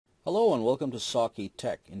Hello and welcome to Saki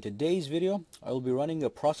Tech. In today's video, I will be running a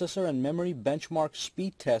processor and memory benchmark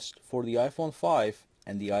speed test for the iPhone 5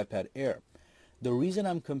 and the iPad Air. The reason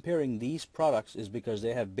I'm comparing these products is because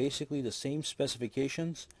they have basically the same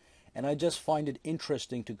specifications, and I just find it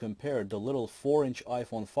interesting to compare the little 4-inch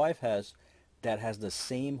iPhone 5 that has the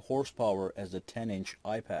same horsepower as the 10-inch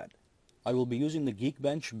iPad. I will be using the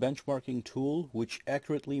Geekbench benchmarking tool, which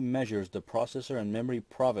accurately measures the processor and memory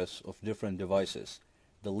prowess of different devices.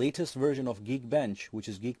 The latest version of Geekbench, which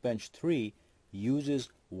is Geekbench 3, uses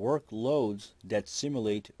workloads that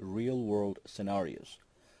simulate real-world scenarios.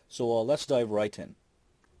 So let's dive right in.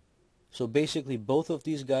 So basically both of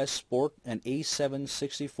these guys sport an A7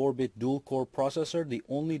 64-bit dual-core processor. The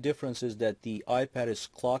only difference is that the iPad is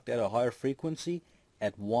clocked at a higher frequency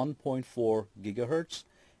at 1.4 gigahertz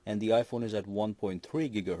and the iPhone is at 1.3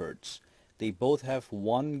 gigahertz. They both have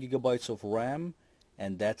 1 gigabytes of RAM,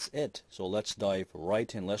 and that's it. So let's dive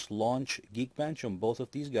right in. Let's launch Geekbench on both of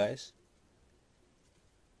these guys.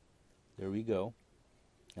 There we go.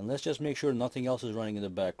 And let's just make sure nothing else is running in the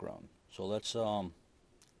background. So let's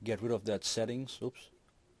get rid of that settings. Oops.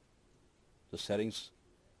 The settings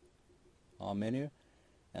menu.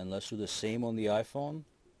 And let's do the same on the iPhone.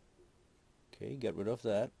 Okay, get rid of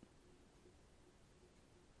that.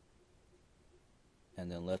 And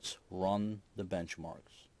then let's run the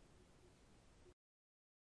benchmarks.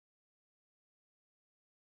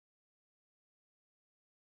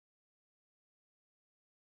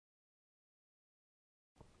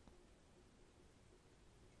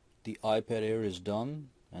 The iPad Air is done,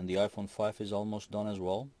 and the iPhone 5 is almost done as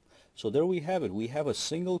well. So there we have it. We have a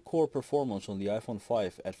single core performance on the iPhone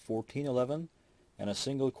 5 at 1411 and a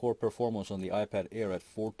single core performance on the iPad Air at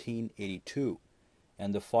 1482.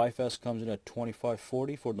 And the 5S comes in at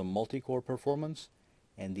 2540 for the multi-core performance,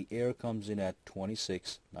 and the Air comes in at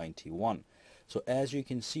 2691. So as you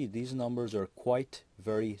can see, these numbers are quite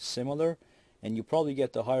very similar. And you probably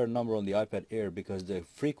get the higher number on the iPad Air because the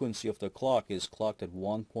frequency of the clock is clocked at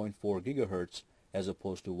 1.4 gigahertz as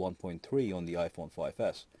opposed to 1.3 on the iPhone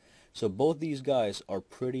 5S. So both these guys are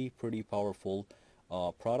pretty powerful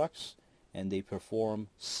products, and they perform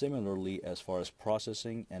similarly as far as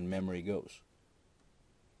processing and memory goes.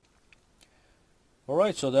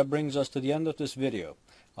 Alright, so that brings us to the end of this video.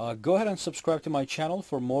 Go ahead and subscribe to my channel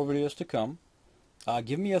for more videos to come.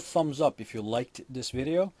 Give me a thumbs up if you liked this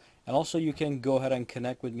video, and also you can go ahead and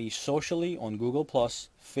connect with me socially on Google+,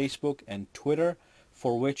 Facebook, and Twitter,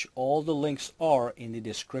 for which all the links are in the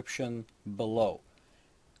description below.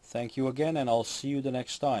 Thank you again, and I'll see you the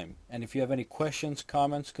next time. And if you have any questions,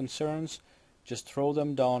 comments, concerns, just throw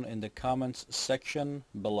them down in the comments section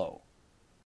below.